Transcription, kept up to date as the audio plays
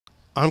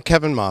I'm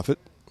Kevin Moffatt,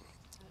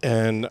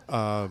 and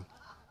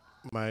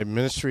my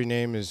ministry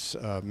name is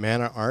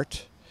Manna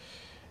Art.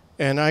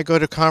 And I go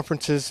to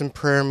conferences and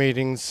prayer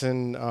meetings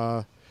and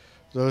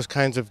those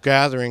kinds of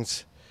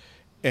gatherings,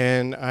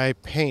 and I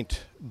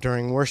paint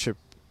during worship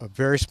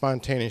very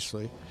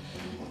spontaneously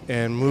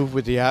and move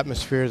with the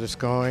atmosphere that's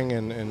going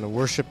and the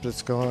worship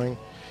that's going.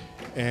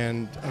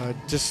 And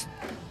just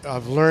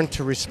I've learned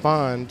to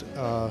respond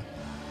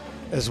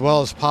as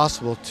well as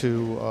possible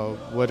to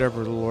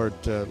whatever the Lord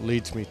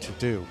leads me to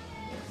do.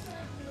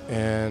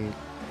 And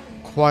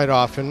quite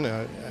often,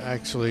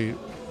 actually,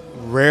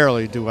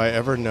 rarely do I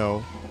ever know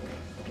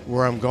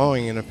where I'm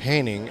going in a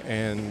painting,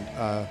 and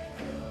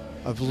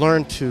I've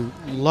learned to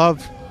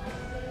love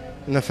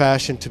in the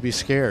fashion to be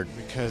scared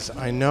because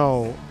I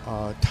know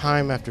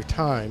time after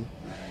time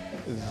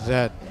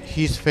that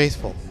He's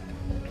faithful.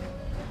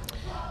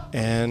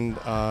 And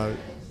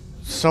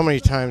so many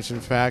times,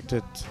 in fact,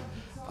 that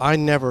I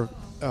never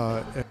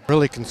am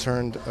really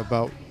concerned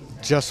about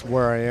just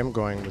where I am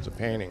going with the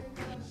painting.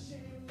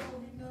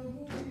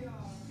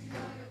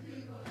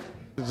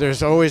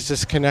 There's always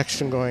this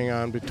connection going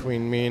on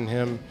between me and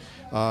him,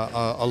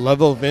 a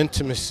level of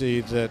intimacy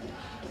that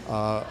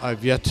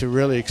I've yet to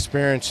really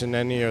experience in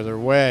any other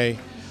way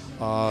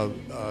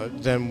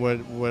than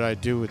what I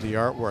do with the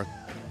artwork.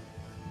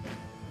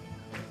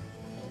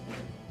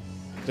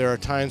 There are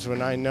times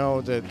when I know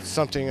that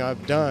something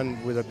I've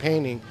done with a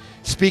painting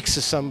speaks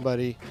to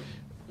somebody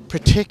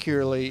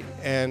particularly,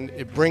 and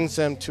it brings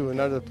them to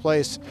another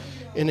place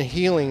in a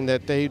healing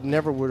that they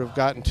never would have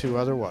gotten to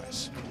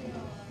otherwise.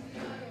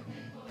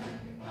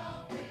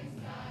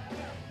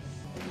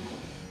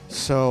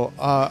 So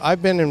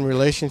I've been in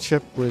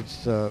relationship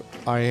with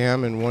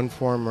I.A.M in one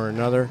form or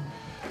another.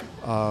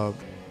 Uh,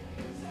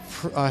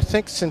 I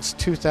think since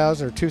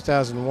 2000 or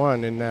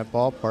 2001 in that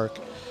ballpark,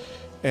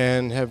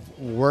 and have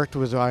worked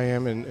with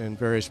I.A.M in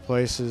various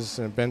places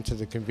and been to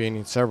the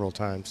convening several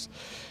times.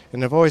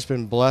 And I've always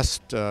been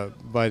blessed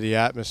by the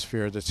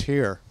atmosphere that's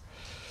here.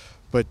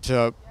 But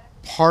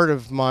part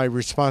of my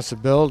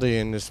responsibility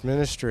in this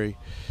ministry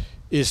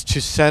is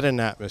to set an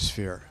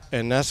atmosphere,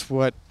 and that's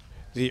what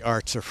the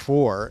arts are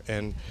for,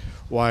 and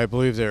why I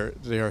believe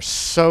they are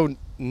so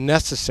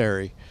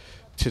necessary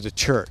to the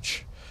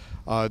church.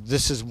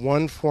 This is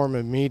one form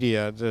of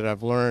media that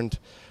I've learned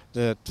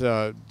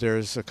that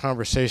there's a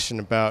conversation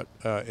about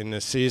in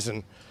this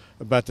season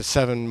about the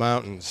seven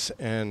mountains,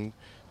 and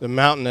the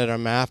mountain that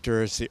I'm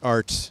after is the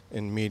arts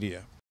in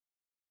media.